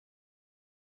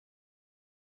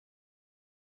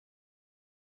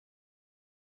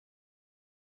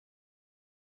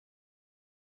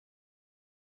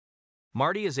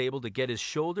Marty is able to get his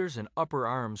shoulders and upper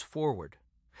arms forward.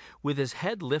 With his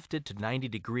head lifted to 90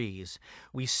 degrees,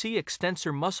 we see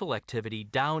extensor muscle activity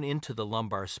down into the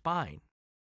lumbar spine.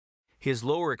 His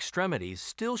lower extremities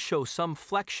still show some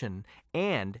flexion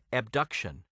and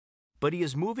abduction, but he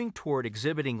is moving toward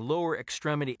exhibiting lower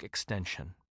extremity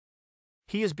extension.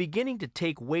 He is beginning to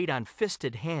take weight on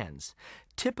fisted hands,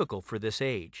 typical for this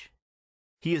age.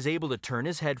 He is able to turn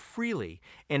his head freely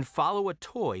and follow a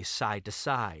toy side to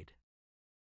side.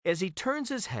 As he turns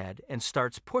his head and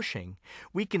starts pushing,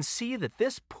 we can see that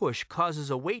this push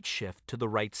causes a weight shift to the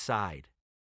right side.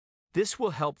 This will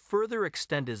help further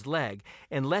extend his leg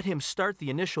and let him start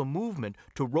the initial movement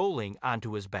to rolling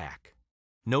onto his back.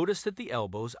 Notice that the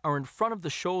elbows are in front of the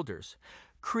shoulders,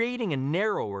 creating a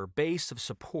narrower base of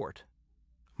support.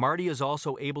 Marty is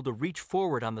also able to reach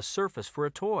forward on the surface for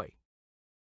a toy.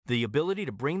 The ability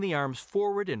to bring the arms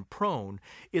forward and prone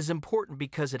is important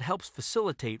because it helps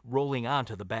facilitate rolling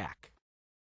onto the back.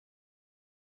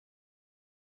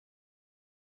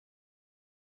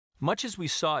 Much as we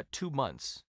saw at 2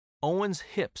 months, Owen's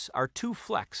hips are too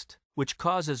flexed, which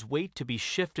causes weight to be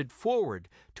shifted forward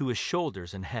to his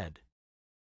shoulders and head.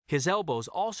 His elbows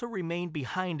also remain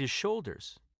behind his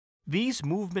shoulders. These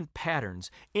movement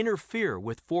patterns interfere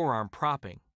with forearm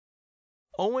propping.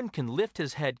 Owen can lift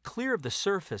his head clear of the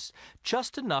surface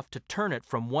just enough to turn it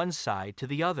from one side to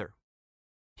the other.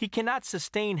 He cannot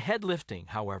sustain head lifting,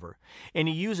 however, and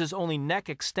he uses only neck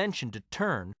extension to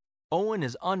turn. Owen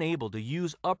is unable to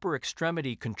use upper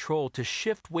extremity control to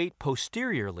shift weight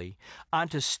posteriorly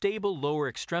onto stable lower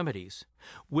extremities,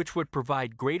 which would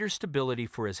provide greater stability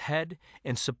for his head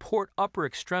and support upper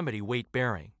extremity weight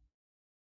bearing.